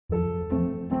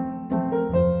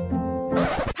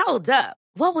Hold up.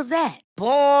 What was that?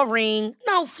 Boring.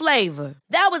 No flavor.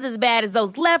 That was as bad as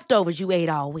those leftovers you ate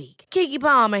all week. Keke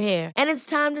Palmer here, and it's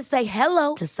time to say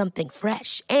hello to something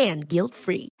fresh and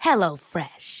guilt-free. Hello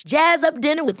Fresh. Jazz up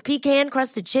dinner with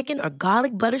pecan-crusted chicken or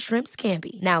garlic butter shrimp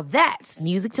scampi. Now that's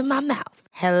music to my mouth.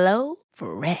 Hello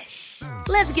Fresh.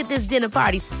 Let's get this dinner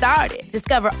party started.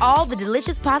 Discover all the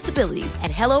delicious possibilities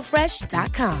at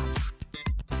hellofresh.com.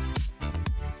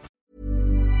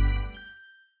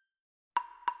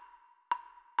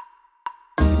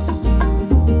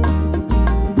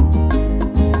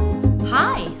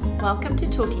 Welcome to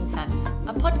Talking Sense,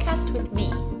 a podcast with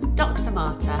me, Dr.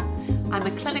 Marta. I'm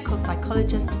a clinical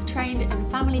psychologist trained in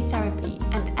family therapy,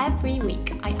 and every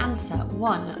week I answer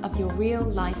one of your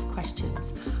real-life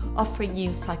questions, offering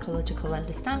you psychological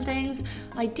understandings,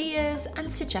 ideas,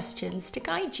 and suggestions to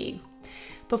guide you.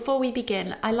 Before we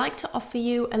begin, I like to offer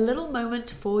you a little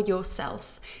moment for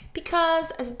yourself,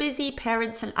 because as busy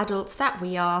parents and adults that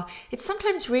we are, it's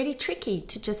sometimes really tricky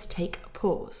to just take a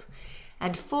pause.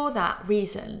 And for that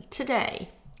reason, today,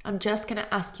 I'm just going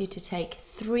to ask you to take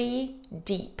 3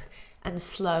 deep and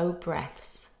slow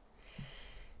breaths.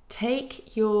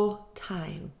 Take your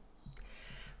time.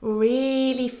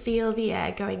 Really feel the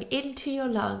air going into your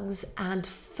lungs and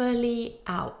fully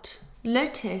out.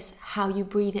 Notice how you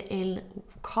breathe it in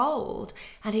cold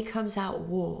and it comes out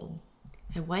warm.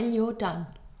 And when you're done,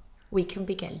 we can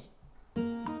begin.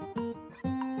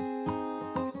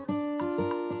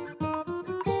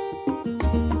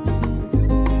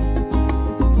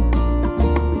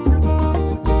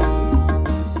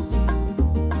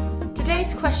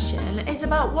 Question is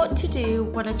about what to do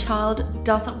when a child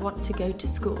doesn't want to go to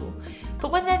school,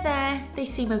 but when they're there, they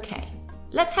seem okay.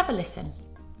 Let's have a listen.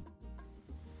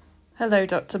 Hello,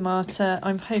 Dr. Marta.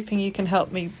 I'm hoping you can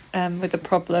help me with a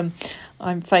problem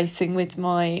I'm facing with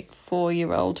my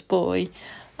 4-year-old boy.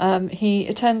 He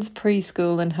attends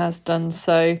preschool and has done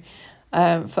so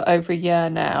for over a year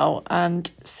now,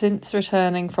 and since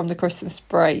returning from the Christmas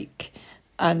break,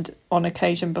 and on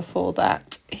occasion before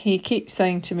that, he keeps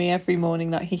saying to me every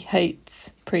morning that he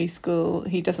hates preschool,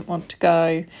 he doesn't want to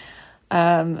go,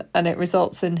 and it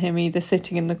results in him either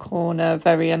sitting in the corner,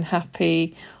 very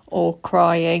unhappy, or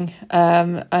crying,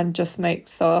 and just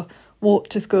makes our walk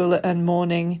to school and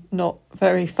morning not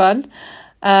very fun.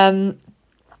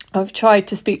 I've tried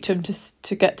to speak to him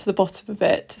to get to the bottom of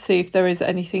it, to see if there is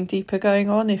anything deeper going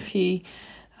on, if he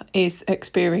is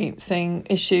experiencing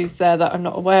issues there that I'm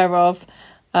not aware of.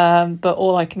 But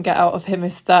all I can get out of him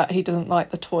is that he doesn't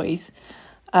like the toys.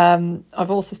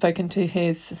 I've also spoken to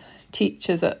his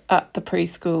teachers at the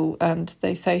preschool, and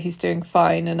they say he's doing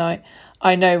fine. And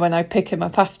I know when I pick him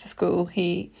up after school,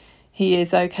 he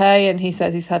is okay, and he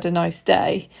says he's had a nice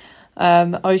day.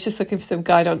 I was just looking for some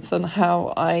guidance on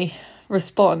how I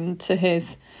respond to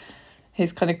his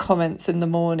kind of comments in the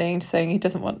morning, saying he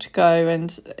doesn't want to go,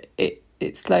 and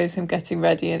it slows him getting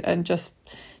ready and just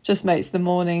makes the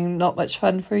morning not much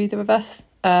fun for either of us.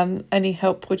 Any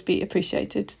help would be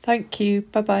appreciated. Thank you.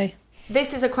 Bye-bye.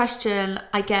 This is a question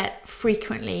I get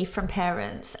frequently from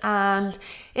parents, and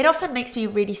it often makes me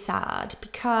really sad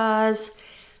because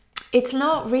it's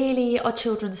not really our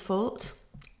children's fault.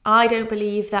 I don't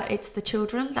believe that it's the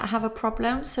children that have a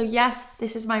problem. So yes,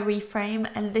 this is my reframe,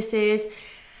 and this is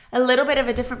a little bit of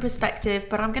a different perspective,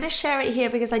 but I'm going to share it here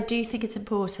because I do think it's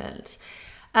important.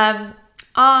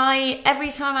 Every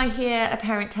time I hear a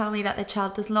parent tell me that their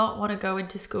child does not want to go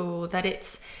into school, that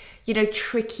it's,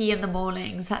 tricky in the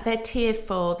mornings, that they're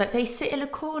tearful, that they sit in a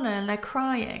corner and they're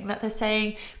crying, that they're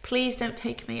saying, please don't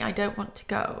take me, I don't want to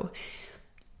go.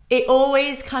 It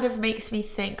always kind of makes me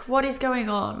think, what is going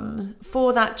on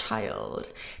for that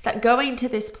child? That going to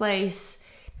this place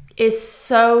is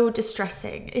so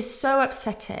distressing, is so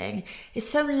upsetting, is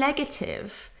so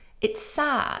negative, it's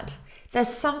sad. There's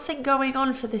something going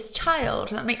on for this child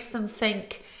that makes them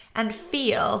think and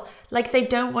feel like they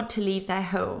don't want to leave their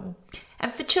home.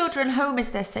 And for children, home is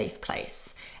their safe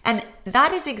place. And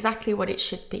that is exactly what it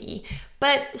should be.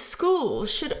 But school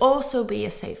should also be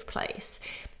a safe place.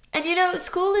 And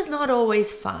school is not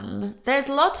always fun. There's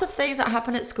lots of things that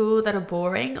happen at school that are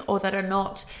boring or that are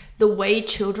not the way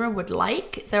children would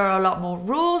like. There are a lot more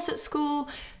rules at school.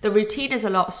 The routine is a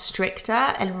lot stricter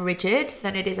and rigid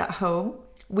than it is at home.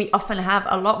 We often have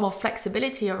a lot more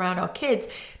flexibility around our kids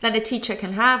than a teacher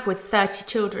can have with 30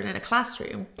 children in a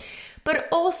classroom. But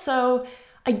also,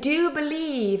 I do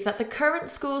believe that the current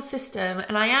school system,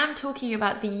 and I am talking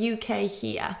about the UK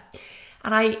here,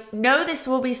 and I know this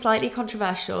will be slightly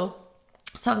controversial,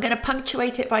 so I'm going to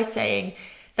punctuate it by saying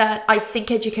that I think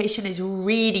education is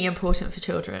really important for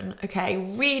children, okay?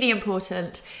 Really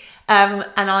important.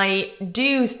 And I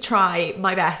do try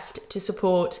my best to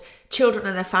support children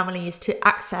and their families to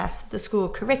access the school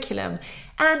curriculum.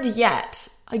 And yet,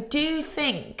 I do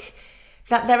think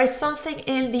that there is something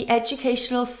in the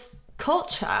educational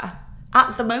culture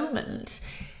at the moment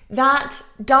that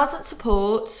doesn't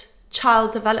support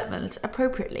child development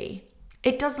appropriately.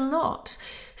 It does not.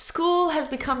 School has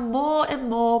become more and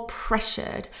more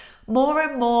pressured, more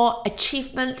and more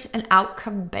achievement and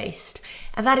outcome based,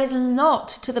 and that is not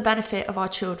to the benefit of our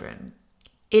children.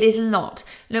 It is not.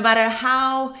 No matter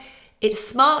how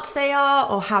smart they are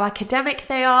or how academic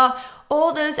they are,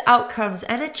 all those outcomes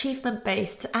and achievement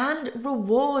based and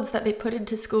rewards that they put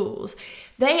into schools,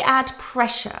 they add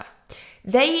pressure.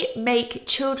 They make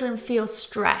children feel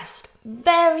stressed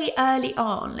very early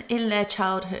on in their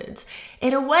childhoods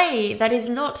in a way that is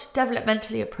not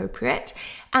developmentally appropriate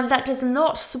and that does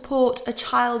not support a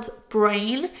child's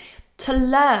brain to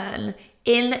learn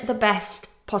in the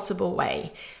best possible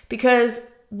way. Because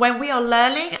when we are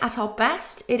learning at our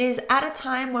best, it is at a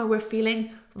time where we're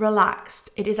feeling relaxed.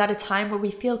 It is at a time where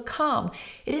we feel calm.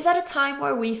 It is at a time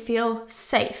where we feel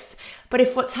safe. But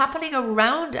if what's happening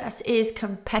around us is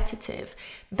competitive,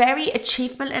 very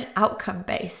achievement and outcome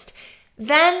based,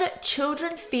 then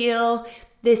children feel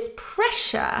this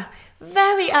pressure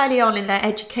very early on in their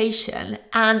education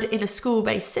and in a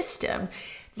school-based system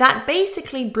that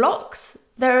basically blocks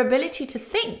their ability to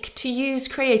think, to use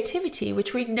creativity,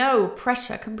 which we know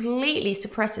pressure completely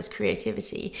suppresses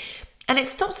creativity. And it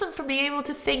stops them from being able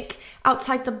to think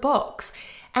outside the box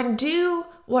and do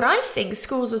what I think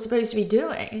schools are supposed to be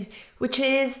doing, which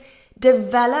is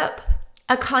develop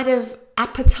a kind of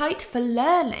appetite for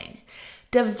learning,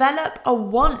 develop a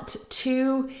want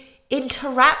to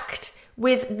interact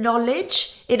with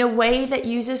knowledge in a way that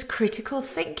uses critical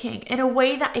thinking, in a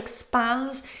way that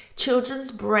expands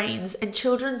children's brains and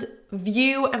children's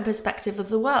view and perspective of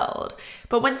the world.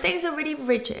 But when things are really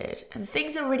rigid and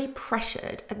things are really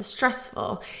pressured and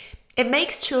stressful, it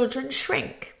makes children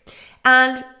shrink.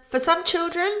 And for some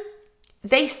children,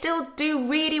 they still do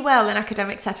really well in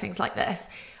academic settings like this.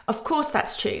 Of course,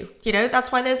 that's true. You know,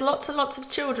 that's why there's lots and lots of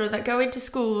children that go into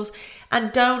schools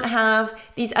and don't have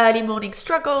these early morning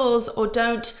struggles or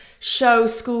don't show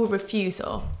school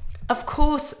refusal. Of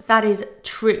course, that is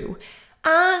true.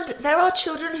 And there are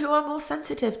children who are more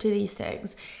sensitive to these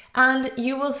things. And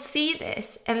you will see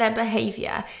this in their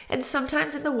behavior and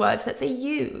sometimes in the words that they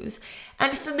use.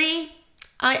 And for me,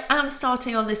 I am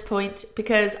starting on this point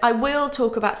because I will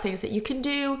talk about things that you can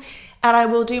do and I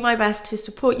will do my best to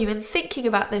support you in thinking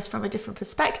about this from a different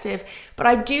perspective. But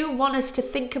I do want us to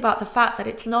think about the fact that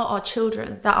it's not our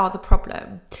children that are the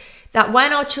problem. That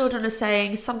when our children are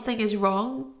saying something is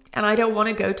wrong and I don't want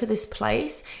to go to this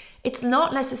place, it's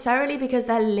not necessarily because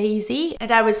they're lazy.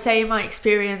 And I would say in my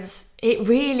experience, it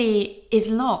really is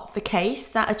not the case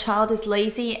that a child is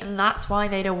lazy and that's why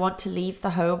they don't want to leave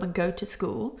the home and go to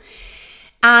school.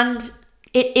 And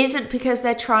it isn't because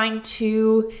they're trying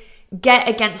to get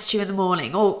against you in the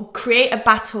morning or create a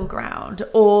battleground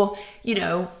or, you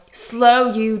know,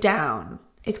 slow you down.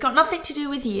 It's got nothing to do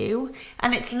with you,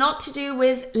 and it's not to do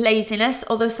with laziness,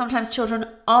 although sometimes children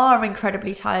are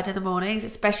incredibly tired in the mornings,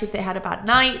 especially if they had a bad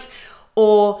night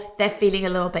or they're feeling a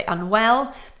little bit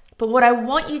unwell. But what I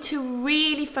want you to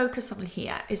really focus on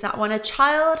here is that when a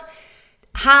child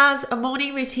has a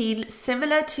morning routine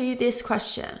similar to this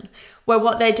question, where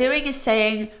what they're doing is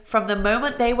saying from the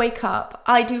moment they wake up,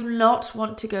 I do not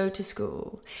want to go to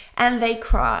school, and they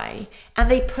cry and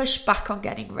they push back on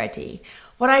getting ready,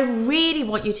 what I really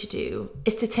want you to do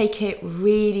is to take it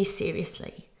really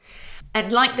seriously.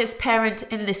 And like this parent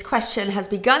in this question has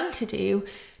begun to do,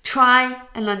 try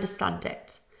and understand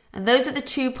it. And those are the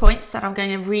 2 points that I'm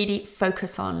going to really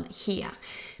focus on here.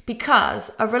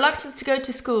 Because a reluctance to go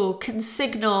to school can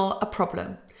signal a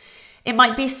problem. It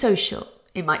might be social,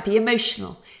 it might be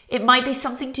emotional, it might be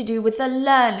something to do with the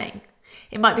learning,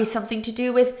 it might be something to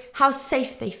do with how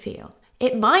safe they feel,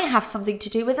 it might have something to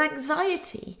do with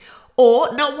anxiety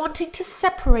or not wanting to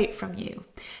separate from you.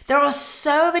 There are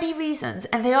so many reasons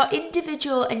and they are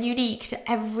individual and unique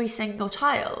to every single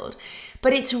child.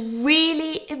 But it's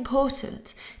really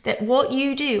important that what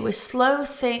you do is slow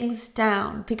things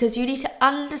down because you need to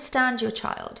understand your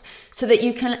child so that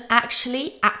you can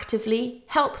actually actively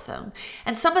help them.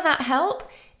 And some of that help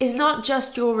is not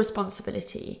just your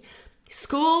responsibility.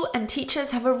 School and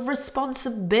teachers have a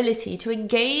responsibility to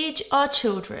engage our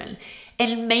children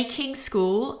in making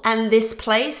school and this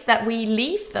place that we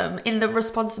leave them in the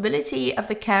responsibility of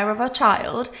the care of our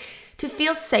child to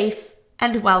feel safe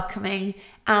and welcoming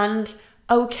and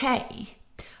okay.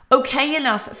 okay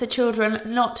enough for children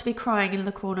not to be crying in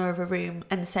the corner of a room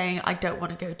and saying, I don't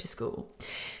want to go to school.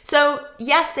 So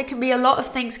yes, there can be a lot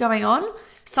of things going on.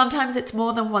 Sometimes it's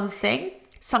more than one thing.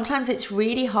 Sometimes it's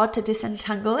really hard to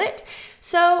disentangle it.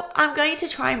 So I'm going to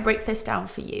try and break this down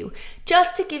for you,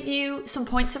 just to give you some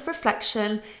points of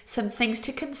reflection, some things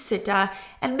to consider,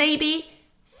 and maybe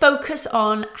focus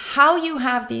on how you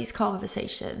have these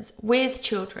conversations with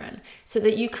children so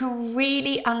that you can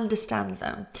really understand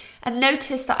them. And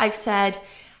notice that I've said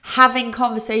having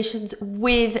conversations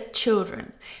with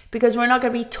children, because we're not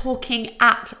going to be talking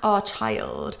at our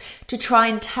child to try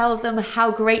and tell them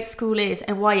how great school is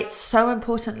and why it's so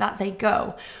important that they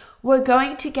go. We're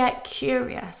going to get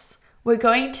curious. We're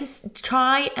going to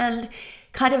try and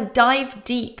kind of dive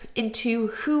deep into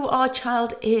who our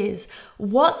child is,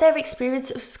 what their experience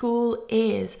of school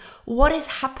is, what is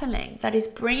happening that is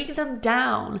bringing them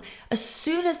down as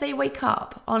soon as they wake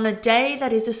up on a day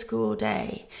that is a school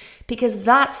day, because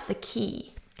that's the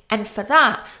key. And for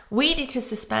that, we need to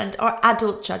suspend our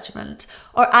adult judgment,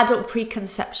 our adult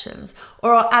preconceptions,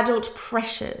 or our adult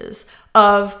pressures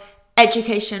of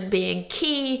education being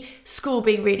key, school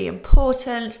being really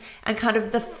important, and kind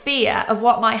of the fear of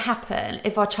what might happen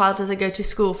if our child doesn't go to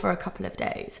school for a couple of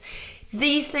days.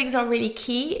 These things are really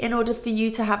key in order for you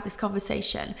to have this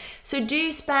conversation. So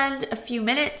do spend a few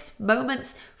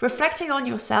moments reflecting on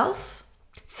yourself,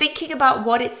 thinking about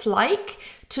what it's like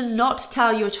to not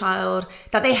tell your child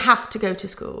that they have to go to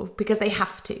school because they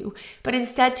have to, but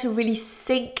instead to really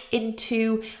sink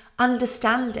into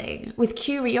understanding with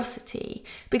curiosity,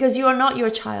 because you are not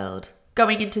your child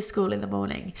going into school in the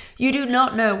morning. You do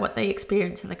not know what they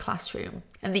experience in the classroom.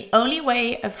 And the only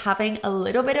way of having a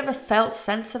little bit of a felt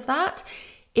sense of that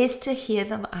is to hear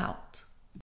them out.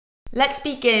 Let's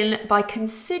begin by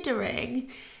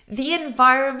considering the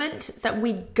environment that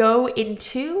we go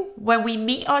into when we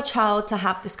meet our child to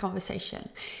have this conversation,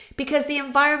 because the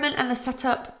environment and the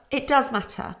setup, it does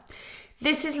matter.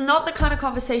 This is not the kind of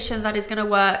conversation that is going to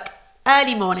work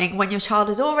early morning when your child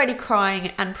is already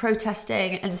crying and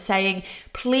protesting and saying,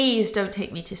 please don't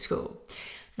take me to school.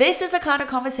 This is a kind of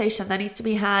conversation that needs to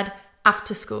be had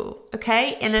after school,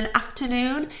 okay? In an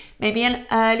afternoon, maybe an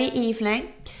early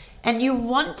evening. And you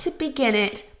want to begin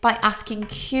it by asking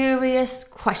curious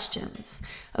questions,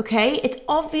 okay? It's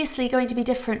obviously going to be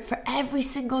different for every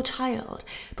single child.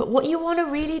 But what you want to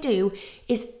really do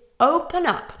is open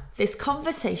up this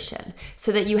conversation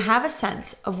so that you have a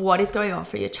sense of what is going on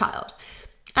for your child.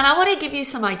 And I want to give you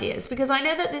some ideas, because I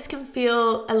know that this can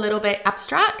feel a little bit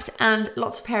abstract and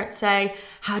lots of parents say,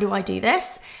 how do I do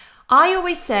this? I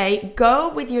always say, go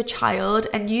with your child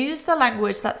and use the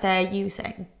language that they're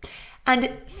using.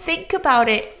 And think about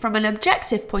it from an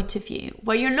objective point of view,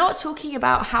 where you're not talking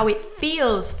about how it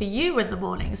feels for you in the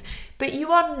mornings, but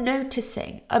you are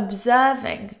noticing,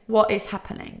 observing what is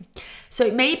happening. So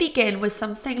it may begin with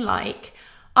something like,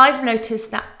 I've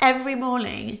noticed that every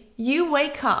morning you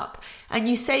wake up and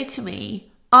you say to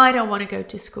me, I don't want to go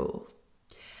to school.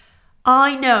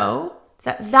 I know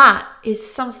that that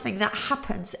is something that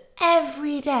happens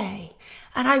every day,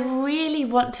 and I really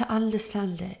want to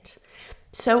understand it.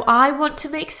 So I want to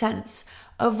make sense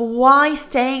of why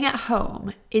staying at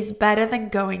home is better than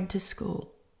going to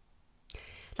school.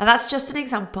 Now that's just an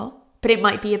example, but it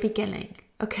might be a beginning,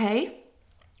 okay?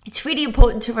 It's really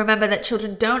important to remember that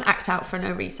children don't act out for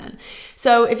no reason.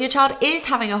 So if your child is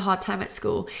having a hard time at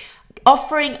school,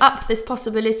 offering up this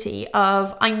possibility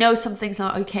of, I know some things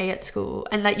aren't okay at school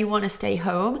and that you want to stay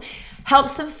home,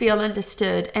 helps them feel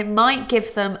understood and might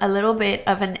give them a little bit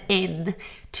of an in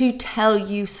to tell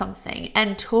you something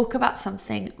and talk about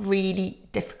something really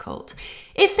difficult.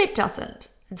 If it doesn't,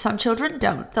 and some children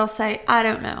don't, they'll say, I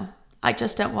don't know, I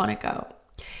just don't want to go.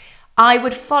 I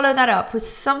would follow that up with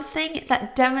something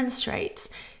that demonstrates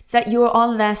that you're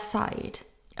on their side,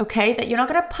 okay? That you're not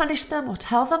going to punish them or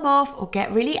tell them off or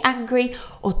get really angry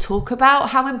or talk about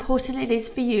how important it is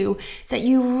for you, that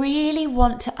you really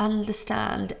want to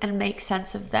understand and make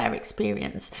sense of their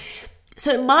experience.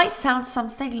 So it might sound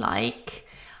something like,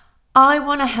 I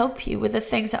want to help you with the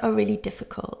things that are really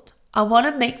difficult. I want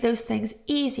to make those things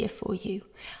easier for you.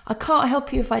 I can't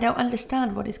help you if I don't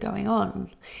understand what is going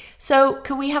on. So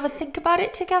can we have a think about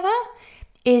it together?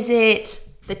 Is it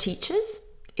the teachers?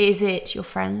 Is it your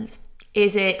friends?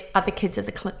 Is it other kids in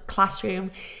the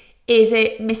classroom? Is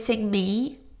it missing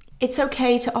me? It's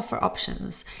okay to offer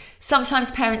options.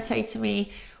 Sometimes parents say to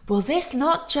me, will this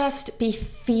not just be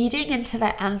feeding into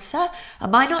their answer?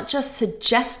 Am I not just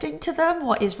suggesting to them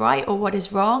what is right or what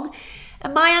is wrong?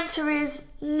 And my answer is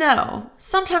no.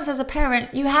 Sometimes as a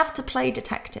parent, you have to play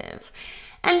detective.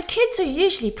 And kids are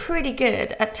usually pretty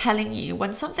good at telling you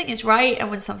when something is right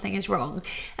and when something is wrong.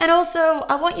 And also,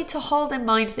 I want you to hold in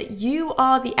mind that you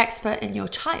are the expert in your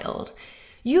child.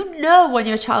 You know when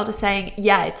your child is saying,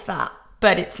 yeah, it's that,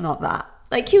 but it's not that.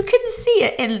 Like, you can see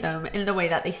it in them, in the way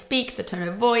that they speak, the tone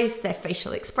of voice, their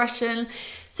facial expression.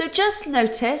 So just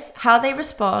notice how they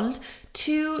respond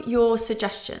to your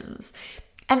suggestions.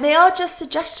 And they are just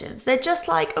suggestions. They're just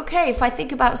like, okay, if I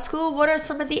think about school, what are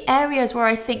some of the areas where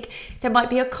I think there might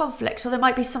be a conflict or there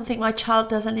might be something my child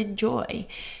doesn't enjoy?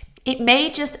 It may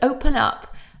just open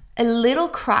up a little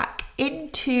crack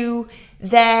into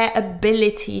their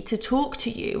ability to talk to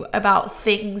you about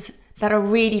things that are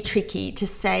really tricky to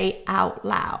say out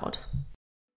loud.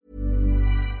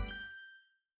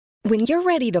 When you're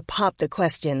ready to pop the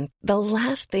question, the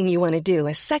last thing you want to do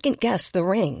is second-guess the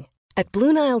ring. At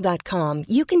BlueNile.com,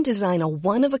 you can design a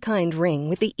one-of-a-kind ring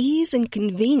with the ease and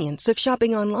convenience of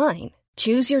shopping online.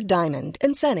 Choose your diamond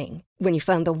and setting. When you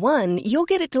find the one, you'll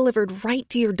get it delivered right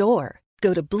to your door.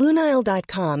 Go to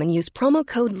BlueNile.com and use promo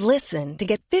code LISTEN to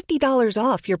get $50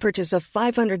 off your purchase of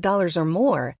 $500 or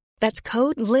more. That's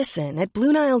code LISTEN at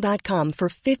BlueNile.com for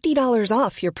 $50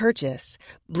 off your purchase.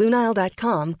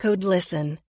 BlueNile.com, code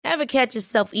LISTEN. Ever catch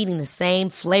yourself eating the same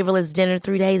flavorless dinner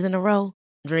 3 days in a row?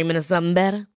 Dreaming of something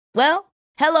better? Well,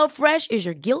 HelloFresh is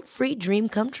your guilt-free dream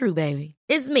come true, baby.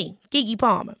 It's me, Keke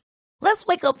Palmer. Let's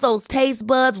wake up those taste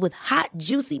buds with hot,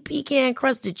 juicy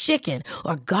pecan-crusted chicken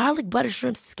or garlic butter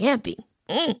shrimp scampi.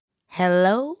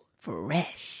 Hello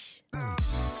Fresh.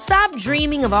 Stop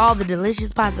dreaming of all the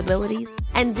delicious possibilities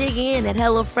and dig in at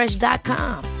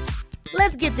HelloFresh.com.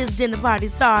 Let's get this dinner party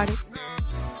started.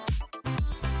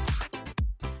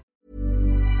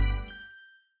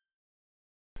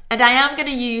 And I am going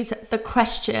to use the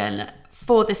question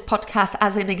for this podcast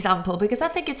as an example because I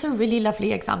think it's a really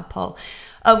lovely example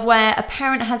of where a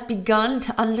parent has begun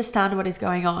to understand what is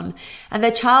going on and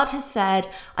their child has said,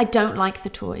 I don't like the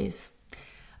toys.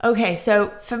 Okay,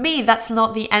 so for me, that's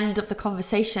not the end of the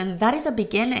conversation. That is a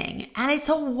beginning and it's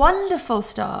a wonderful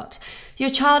start.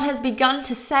 Your child has begun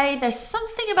to say, there's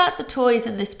something about the toys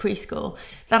in this preschool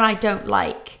that I don't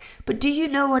like. But do you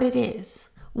know what it is?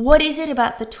 What is it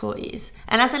about the toys?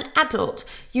 And as an adult,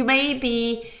 you may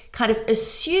be kind of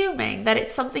assuming that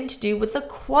it's something to do with the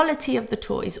quality of the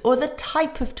toys or the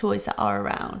type of toys that are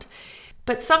around.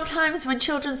 But sometimes when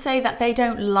children say that they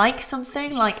don't like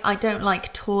something, like I don't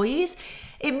like toys,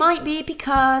 it might be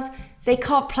because they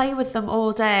can't play with them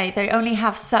all day. They only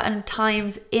have certain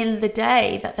times in the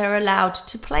day that they're allowed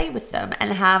to play with them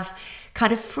and have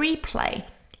kind of free play.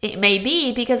 It may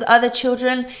be because other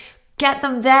children get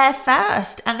them there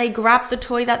first and they grab the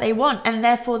toy that they want and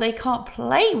therefore they can't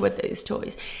play with those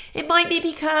toys. It might be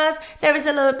because there is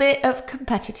a little bit of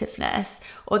competitiveness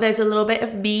or there's a little bit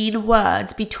of mean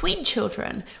words between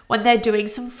children when they're doing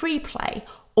some free play.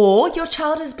 Or your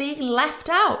child is being left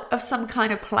out of some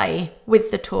kind of play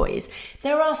with the toys.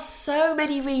 There are so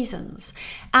many reasons.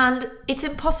 And it's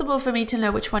impossible for me to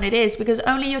know which one it is because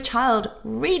only your child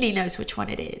really knows which one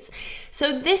it is.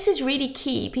 So this is really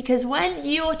key because when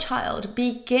your child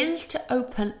begins to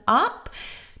open up,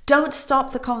 don't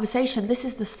stop the conversation. This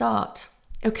is the start,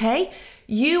 okay?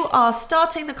 You are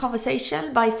starting the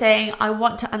conversation by saying, I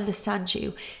want to understand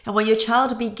you. And when your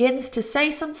child begins to say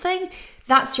something,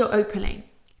 that's your opening.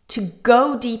 To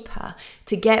go deeper,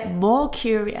 to get more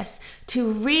curious,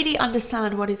 to really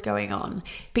understand what is going on.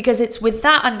 Because it's with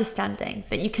that understanding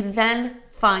that you can then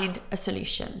find a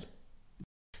solution.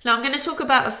 Now, I'm going to talk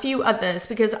about a few others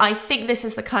because I think this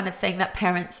is the kind of thing that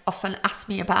parents often ask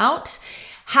me about.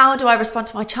 How do I respond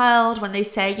to my child when they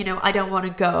say, I don't want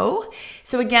to go?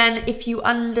 So again, if you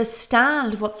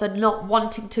understand what the not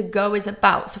wanting to go is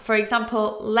about. So for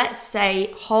example, let's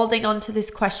say holding on to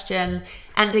this question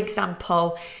and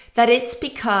example, that it's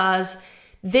because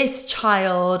this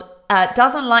child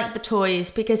doesn't like the toys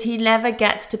because he never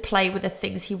gets to play with the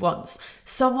things he wants.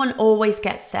 Someone always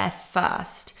gets there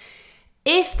first.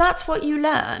 If that's what you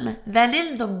learn, then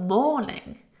in the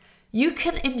morning, you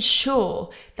can ensure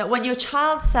that when your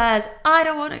child says, I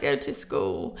don't want to go to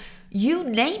school, you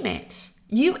name it.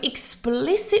 You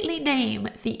explicitly name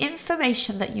the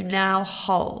information that you now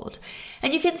hold.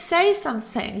 And you can say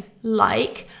something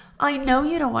like, I know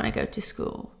you don't want to go to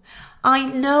school. I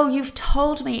know you've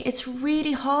told me it's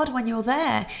really hard when you're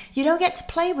there. You don't get to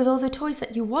play with all the toys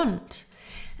that you want.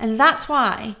 And that's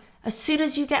why, as soon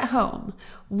as you get home,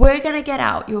 we're going to get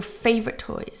out your favorite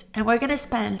toys and we're going to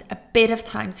spend a bit of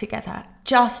time together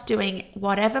just doing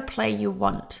whatever play you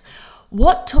want.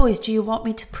 What toys do you want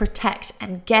me to protect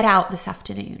and get out this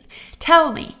afternoon?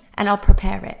 Tell me and I'll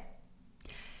prepare it.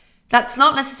 That's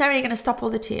not necessarily going to stop all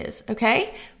the tears,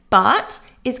 okay? but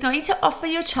it's going to offer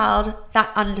your child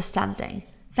that understanding,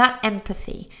 that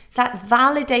empathy, that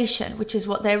validation, which is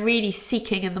what they're really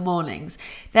seeking in the mornings.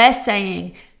 They're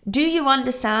saying, do you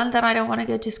understand that I don't want to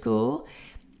go to school?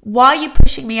 Why are you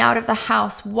pushing me out of the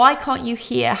house? Why can't you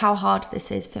hear how hard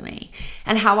this is for me?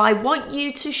 And how I want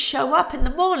you to show up in the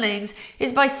mornings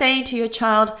is by saying to your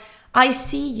child, I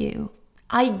see you.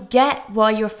 I get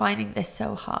why you're finding this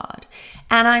so hard.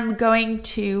 And I'm going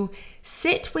to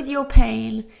sit with your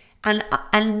pain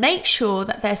and make sure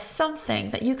that there's something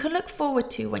that you can look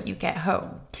forward to when you get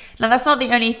home. Now, that's not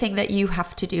the only thing that you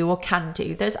have to do or can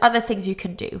do. There's other things you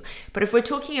can do. But if we're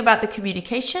talking about the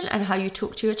communication and how you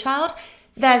talk to your child,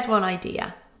 there's one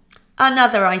idea.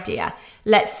 Another idea.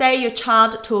 Let's say your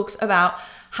child talks about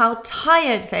how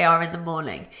tired they are in the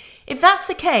morning. If that's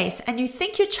the case and you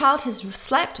think your child has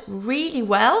slept really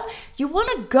well, you want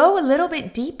to go a little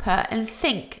bit deeper and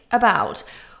think about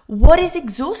what is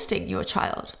exhausting your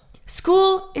child.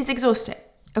 School is exhausting,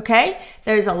 okay?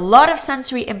 There's a lot of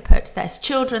sensory input. There's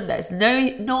children, there's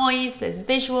noise, there's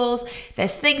visuals,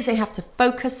 there's things they have to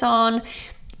focus on.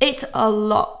 It's a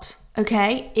lot,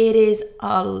 okay? It is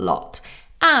a lot.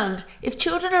 And if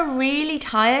children are really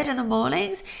tired in the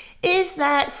mornings, is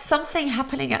there something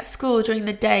happening at school during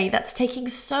the day that's taking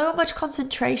so much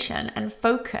concentration and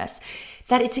focus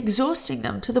that it's exhausting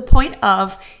them to the point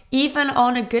of, even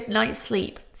on a good night's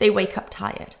sleep, they wake up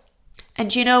tired?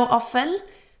 And you know, often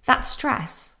that's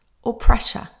stress or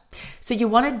pressure. So you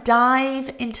want to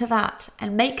dive into that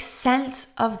and make sense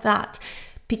of that,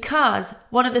 because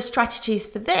one of the strategies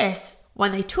for this,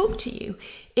 when they talk to you,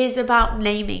 is about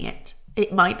naming it.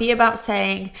 It might be about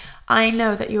saying, I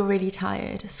know that you're really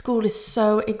tired. School is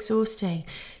so exhausting.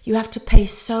 You have to pay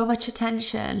so much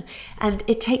attention and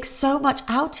it takes so much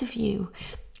out of you.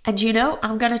 And you know,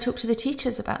 I'm going to talk to the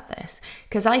teachers about this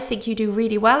because I think you do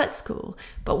really well at school.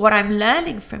 But what I'm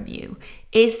learning from you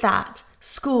is that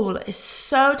school is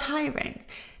so tiring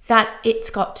that it's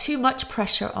got too much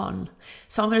pressure on.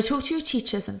 So I'm going to talk to your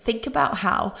teachers and think about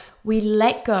how we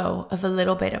let go of a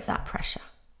little bit of that pressure.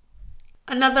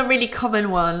 Another really common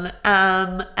one,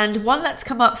 and one that's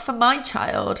come up for my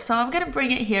child, so I'm going to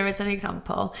bring it here as an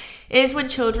example, is when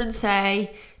children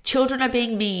say, children are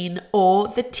being mean, or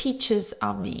the teachers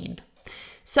are mean.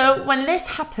 So when this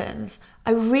happens,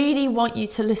 I really want you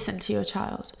to listen to your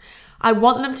child. I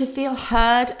want them to feel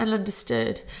heard and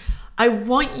understood. I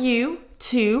want you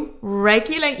to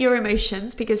regulate your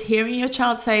emotions, because hearing your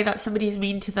child say that somebody's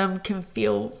mean to them can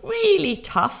feel really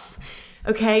tough.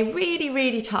 Okay, really,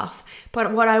 really tough.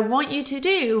 But what I want you to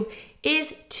do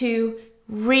is to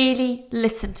really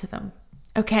listen to them.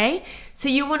 Okay, so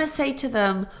you want to say to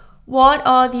them, what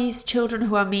are these children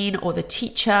who are mean, or the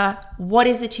teacher? What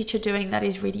is the teacher doing that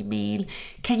is really mean?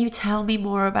 Can you tell me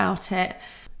more about it?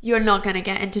 You're not going to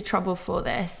get into trouble for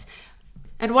this.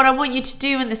 And what I want you to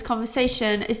do in this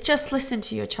conversation is just listen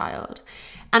to your child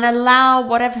and allow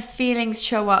whatever feelings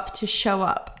show up to show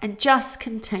up and just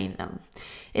contain them.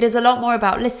 It is a lot more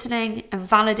about listening and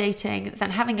validating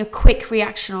than having a quick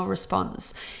reactional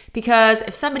response. Because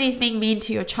if somebody's being mean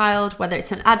to your child, whether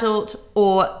it's an adult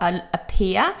or a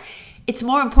peer, it's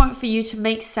more important for you to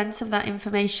make sense of that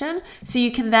information so you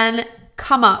can then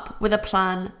come up with a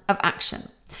plan of action.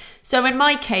 So in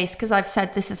my case, because I've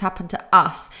said this has happened to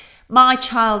us, my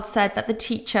child said that the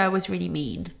teacher was really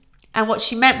mean. And what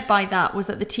she meant by that was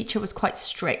that the teacher was quite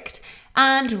strict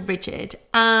and rigid,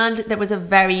 and there was a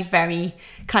very, very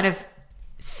kind of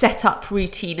set up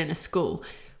routine in a school,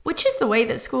 which is the way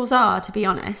that schools are, to be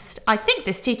honest. I think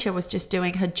this teacher was just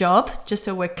doing her job, just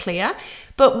so we're clear.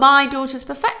 But my daughter's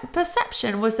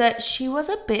perception was that she was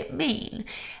a bit mean.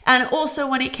 And also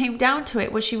when it came down to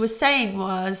it, what she was saying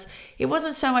was, it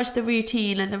wasn't so much the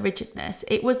routine and the rigidness,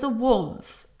 it was the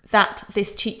warmth that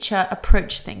this teacher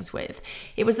approached things with.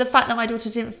 It was the fact that my daughter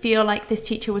didn't feel like this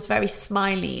teacher was very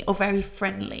smiley or very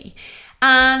friendly.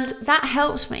 And that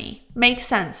helped me make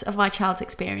sense of my child's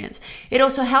experience. It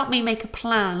also helped me make a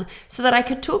plan so that I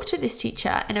could talk to this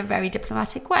teacher in a very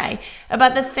diplomatic way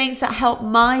about the things that help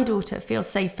my daughter feel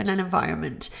safe in an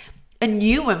environment, a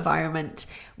new environment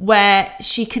where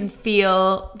she can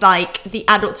feel like the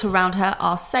adults around her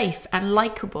are safe and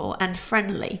likable and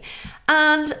friendly.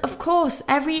 And of course,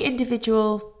 every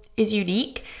individual is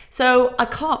unique. So I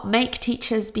can't make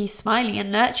teachers be smiley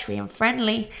and nurturing and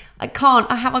friendly. I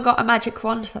haven't got a magic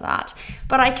wand for that.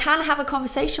 But I can have a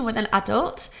conversation with an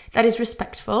adult that is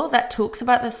respectful, that talks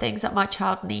about the things that my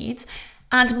child needs.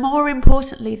 And more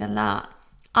importantly than that,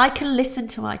 I can listen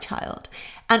to my child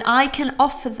and I can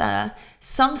offer her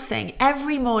something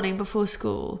every morning before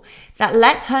school that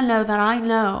lets her know that I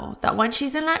know that when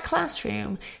she's in that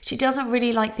classroom, she doesn't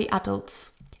really like the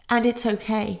adults. And it's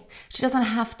okay. She doesn't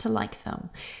have to like them.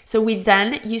 So we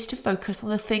then used to focus on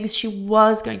the things she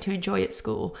was going to enjoy at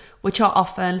school, which are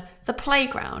often the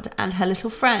playground and her little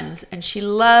friends. And she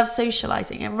loves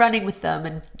socializing and running with them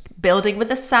and building with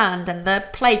the sand and the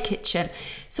play kitchen.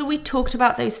 So we talked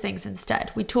about those things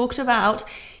instead. We talked about,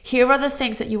 here are the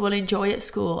things that you will enjoy at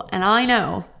school. And I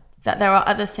know that there are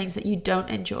other things that you don't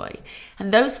enjoy.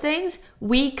 And those things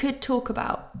we could talk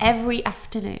about every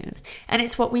afternoon. And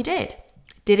it's what we did.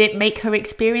 Did it make her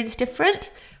experience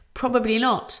different? Probably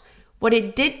not. What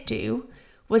it did do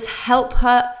was help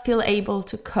her feel able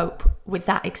to cope with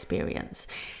that experience,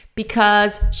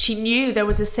 because she knew there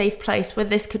was a safe place where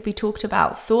this could be talked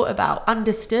about, thought about,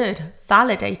 understood,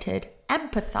 validated,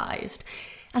 empathized.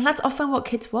 And that's often what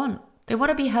kids want. They want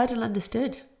to be heard and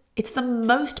understood. It's the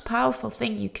most powerful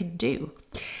thing you can do.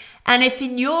 And if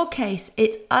in your case,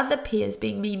 it's other peers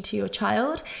being mean to your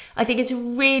child, I think it's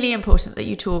really important that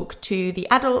you talk to the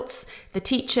adults, the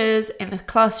teachers in the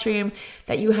classroom,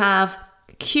 that you have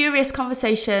curious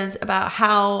conversations about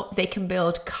how they can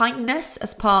build kindness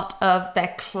as part of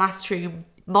their classroom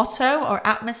motto or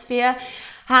atmosphere,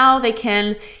 how they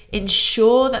can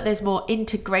ensure that there's more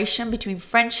integration between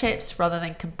friendships rather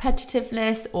than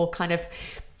competitiveness or kind of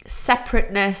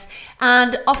separateness.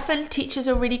 And often teachers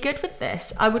are really good with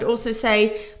this. I would also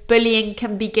say bullying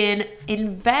can begin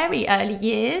in very early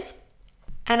years.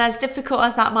 And as difficult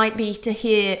as that might be to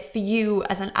hear for you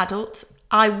as an adult,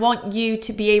 I want you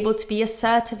to be able to be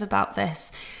assertive about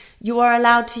this. You are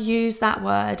allowed to use that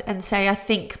word and say, I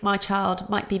think my child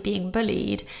might be being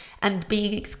bullied and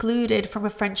being excluded from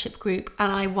a friendship group,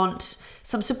 and I want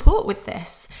some support with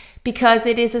this. Because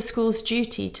it is a school's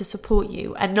duty to support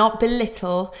you and not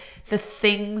belittle the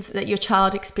things that your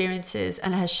child experiences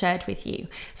and has shared with you.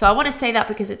 So I want to say that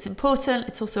because it's important.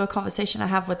 It's also a conversation I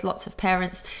have with lots of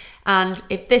parents. And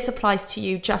if this applies to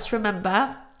you, just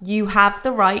remember, you have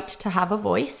the right to have a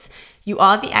voice. You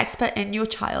are the expert in your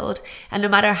child. And no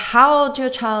matter how old your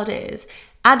child is,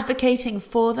 advocating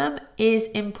for them is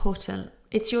important.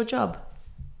 It's your job.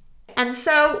 And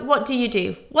so what do you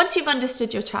do? Once you've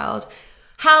understood your child,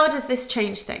 how does this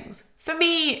change things? For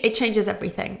me, it changes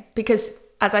everything because,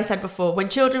 as I said before, when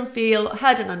children feel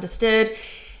heard and understood,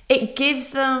 it gives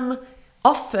them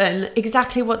often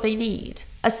exactly what they need.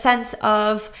 A sense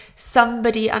of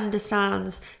somebody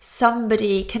understands,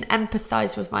 somebody can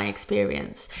empathize with my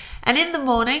experience. And in the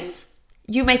mornings,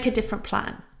 you make a different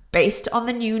plan based on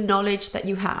the new knowledge that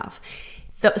you have.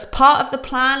 That part of the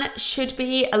plan should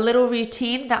be a little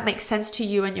routine that makes sense to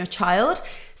you and your child.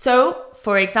 So,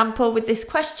 for example, with this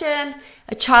question,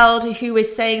 a child who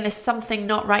is saying there's something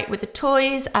not right with the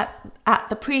toys at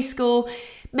the preschool,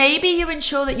 maybe you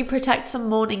ensure that you protect some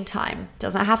morning time.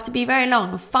 Doesn't have to be very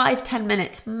long, 5-10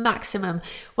 minutes maximum,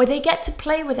 where they get to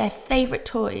play with their favorite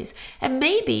toys and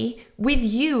maybe with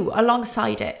you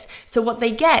alongside it. So what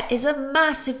they get is a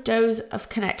massive dose of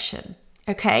connection,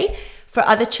 okay? For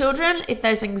other children, if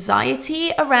there's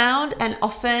anxiety around, and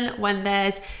often when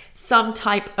there's some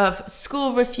type of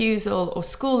school refusal or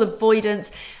school avoidance,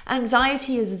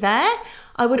 anxiety is there,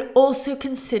 I would also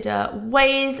consider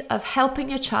ways of helping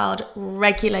your child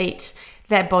regulate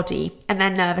their body and their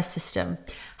nervous system.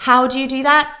 How do you do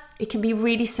that? It can be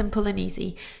really simple and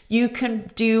easy. You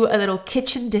can do a little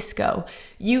kitchen disco.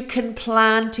 You can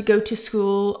plan to go to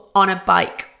school on a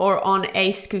bike or on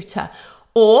a scooter,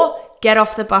 or get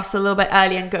off the bus a little bit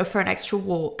early and go for an extra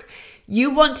walk. You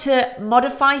want to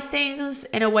modify things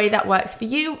in a way that works for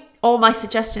you. All my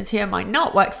suggestions here might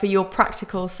not work for your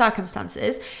practical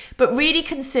circumstances, but really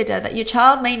consider that your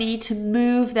child may need to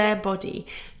move their body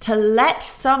to let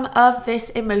some of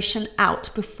this emotion out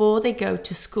before they go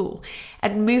to school.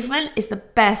 And movement is the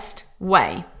best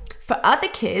way. For other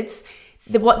kids,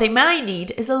 what they might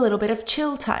need is a little bit of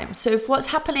chill time. So if what's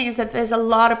happening is that there's a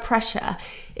lot of pressure,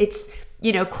 it's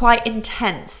quite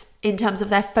intense in terms of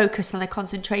their focus and their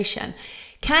concentration.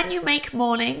 Can you make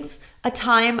mornings a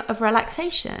time of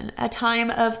relaxation, a time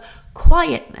of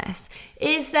quietness?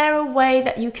 Is there a way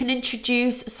that you can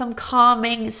introduce some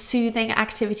calming, soothing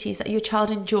activities that your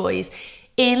child enjoys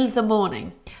in the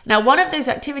morning? Now, one of those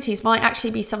activities might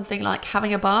actually be something like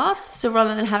having a bath. So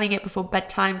rather than having it before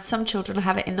bedtime, some children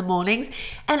have it in the mornings,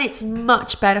 and it's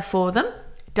much better for them.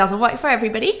 It doesn't work for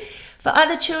everybody. For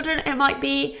other children, it might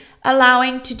be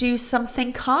allowing to do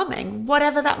something calming,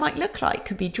 whatever that might look like.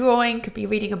 Could be drawing, could be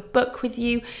reading a book with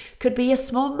you, could be a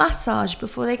small massage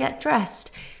before they get dressed.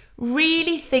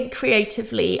 Really think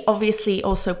creatively, obviously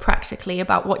also practically,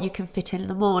 about what you can fit in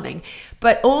the morning.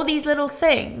 But all these little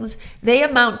things, they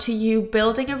amount to you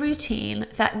building a routine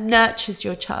that nurtures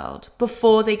your child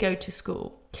before they go to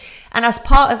school. And as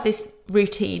part of this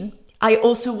routine, I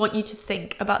also want you to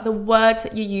think about the words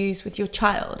that you use with your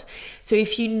child. So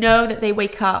if you know that they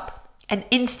wake up and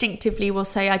instinctively will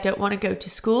say, I don't want to go to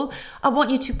school, I want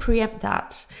you to preempt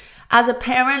that. As a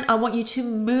parent, I want you to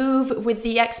move with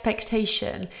the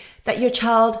expectation that your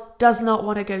child does not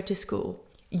want to go to school.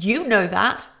 You know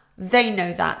that, they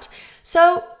know that.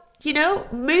 So,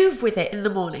 move with it in the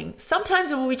morning. Sometimes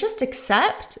when we just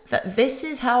accept that this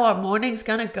is how our morning's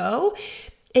going to go,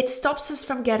 it stops us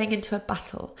from getting into a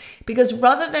battle. Because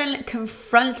rather than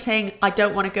confronting, I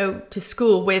don't want to go to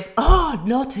school with, oh,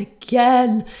 not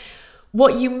again,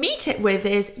 what you meet it with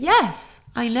is, yes,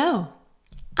 I know.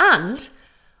 And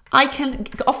I can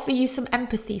offer you some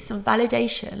empathy, some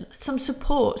validation, some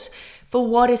support for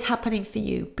what is happening for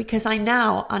you, because I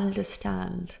now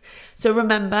understand. So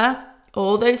remember,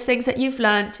 all those things that you've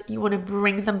learned, you want to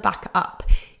bring them back up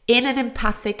in an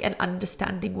empathic and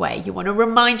understanding way. You want to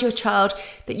remind your child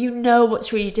that you know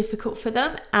what's really difficult for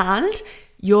them and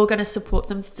you're going to support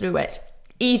them through it,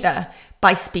 either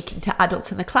by speaking to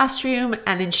adults in the classroom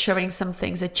and ensuring some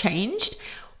things are changed,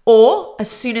 or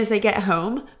as soon as they get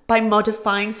home, by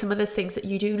modifying some of the things that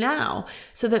you do now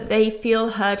so that they feel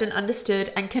heard and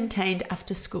understood and contained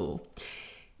after school.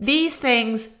 These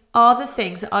things are the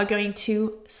things that are going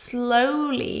to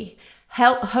slowly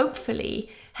hopefully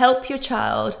help your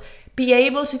child be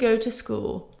able to go to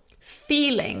school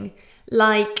feeling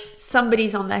like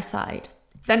somebody's on their side.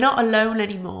 They're not alone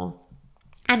anymore.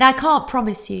 And I can't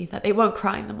promise you that they won't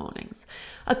cry in the mornings.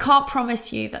 I can't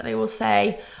promise you that they will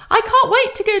say, I can't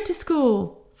wait to go to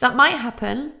school. That might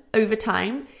happen over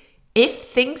time if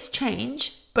things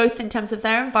change, both in terms of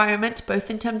their environment, both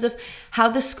in terms of how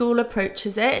the school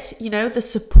approaches it, the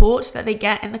support that they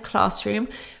get in the classroom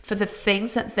for the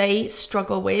things that they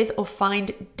struggle with or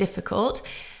find difficult,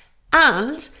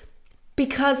 and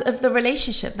because of the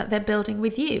relationship that they're building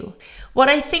with you. What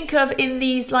I think of in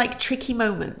these tricky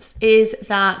moments is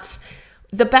that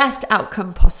the best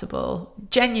outcome possible,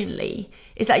 genuinely,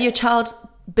 is that your child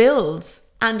builds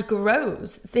and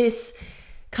grows this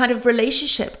kind of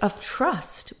relationship of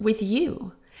trust with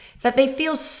you, that they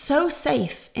feel so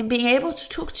safe in being able to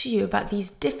talk to you about these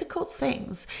difficult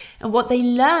things. And what they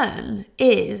learn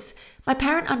is, my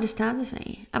parent understands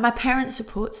me and my parent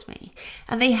supports me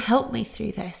and they help me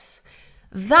through this.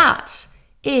 That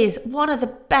is one of the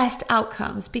best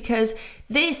outcomes, because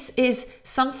this is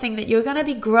something that you're going to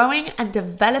be growing and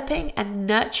developing and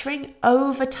nurturing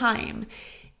over time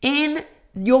in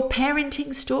your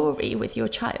parenting story with your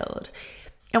child.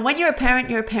 And when you're a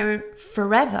parent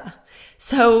forever.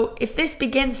 So if this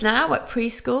begins now at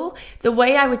preschool, the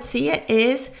way I would see it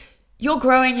is you're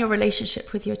growing your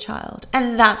relationship with your child.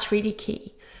 And that's really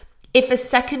key. If a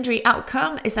secondary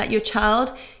outcome is that your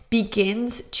child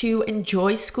begins to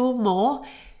enjoy school more,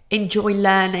 enjoy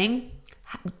learning,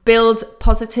 build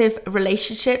positive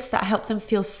relationships that help them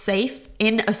feel safe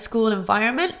in a school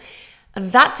environment,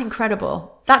 that's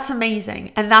incredible. That's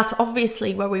amazing. And that's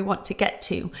obviously where we want to get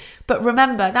to. But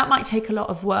remember, that might take a lot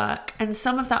of work. And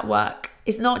some of that work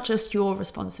is not just your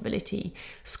responsibility.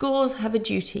 Schools have a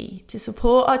duty to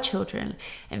support our children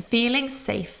in feeling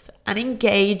safe and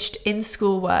engaged in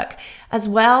schoolwork, as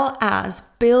well as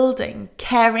building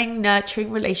caring, nurturing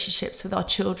relationships with our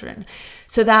children,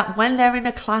 so that when they're in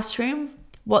a classroom,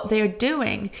 what they're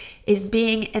doing is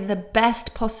being in the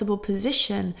best possible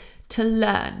position to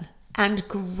learn and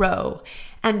grow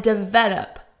and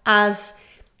develop as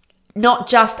not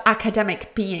just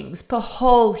academic beings, but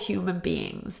whole human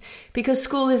beings. Because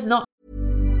school is not...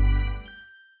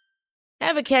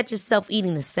 Ever catch yourself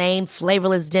eating the same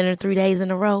flavorless dinner 3 days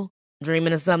in a row?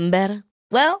 Dreaming of something better?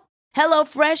 Well,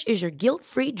 HelloFresh is your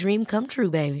guilt-free dream come true,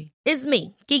 baby. It's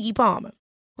me, Keke Palmer.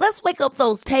 Let's wake up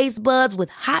those taste buds with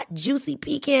hot, juicy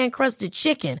pecan-crusted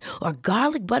chicken or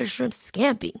garlic butter shrimp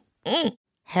scampi.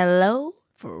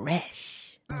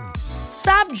 HelloFresh.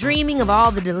 Stop dreaming of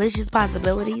all the delicious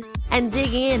possibilities and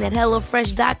dig in at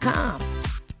HelloFresh.com.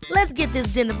 Let's get this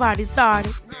dinner party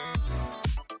started.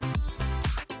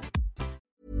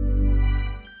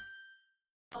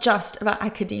 Just about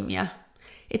academia.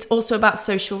 It's also about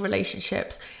social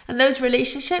relationships. And those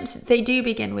relationships, they do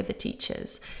begin with the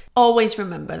teachers. Always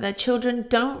remember that children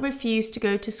don't refuse to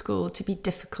go to school to be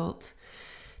difficult.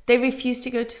 They refuse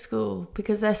to go to school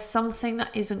because there's something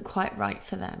that isn't quite right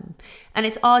for them. And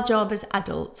it's our job as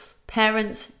adults,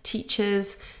 parents,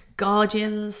 teachers,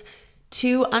 guardians,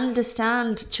 to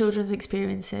understand children's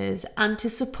experiences and to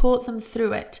support them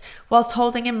through it, whilst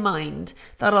holding in mind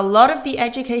that a lot of the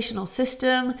educational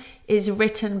system is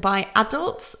written by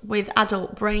adults with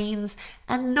adult brains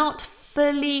and not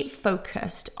fully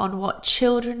focused on what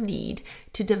children need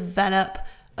to develop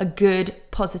a good,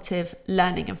 positive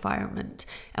learning environment.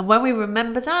 And when we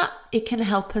remember that, it can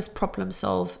help us problem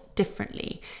solve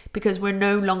differently, because we're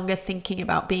no longer thinking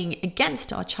about being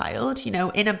against our child,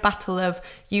 in a battle of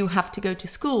you have to go to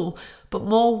school, but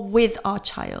more with our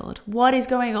child. What is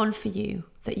going on for you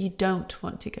that you don't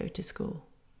want to go to school?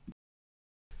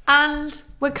 And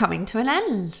we're coming to an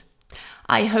end.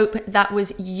 I hope that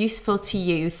was useful to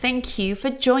you. Thank you for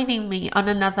joining me on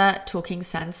another Talking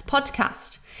Sense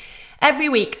podcast. Every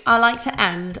week, I like to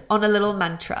end on a little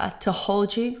mantra to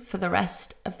hold you for the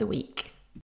rest of the week.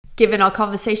 Given our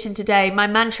conversation today, my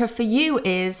mantra for you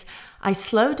is, I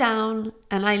slow down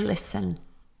and I listen.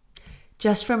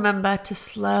 Just remember to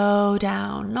slow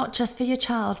down, not just for your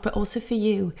child, but also for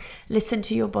you. Listen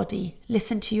to your body,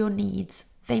 listen to your needs.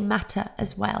 They matter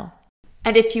as well.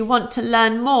 And if you want to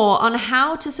learn more on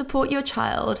how to support your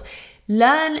child,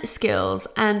 learn skills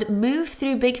and move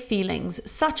through big feelings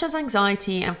such as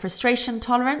anxiety and frustration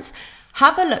tolerance,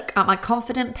 have a look at my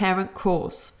Confident Parent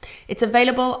course. It's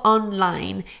available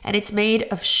online and it's made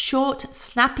of short,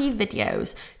 snappy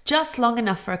videos, just long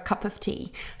enough for a cup of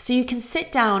tea. So you can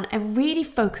sit down and really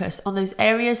focus on those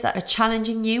areas that are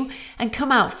challenging you and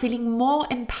come out feeling more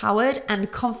empowered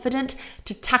and confident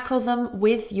to tackle them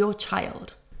with your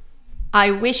child. I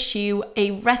wish you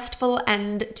a restful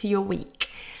end to your week,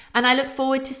 and I look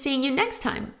forward to seeing you next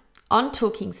time on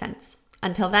Talking Sense.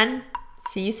 Until then,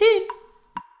 see you soon.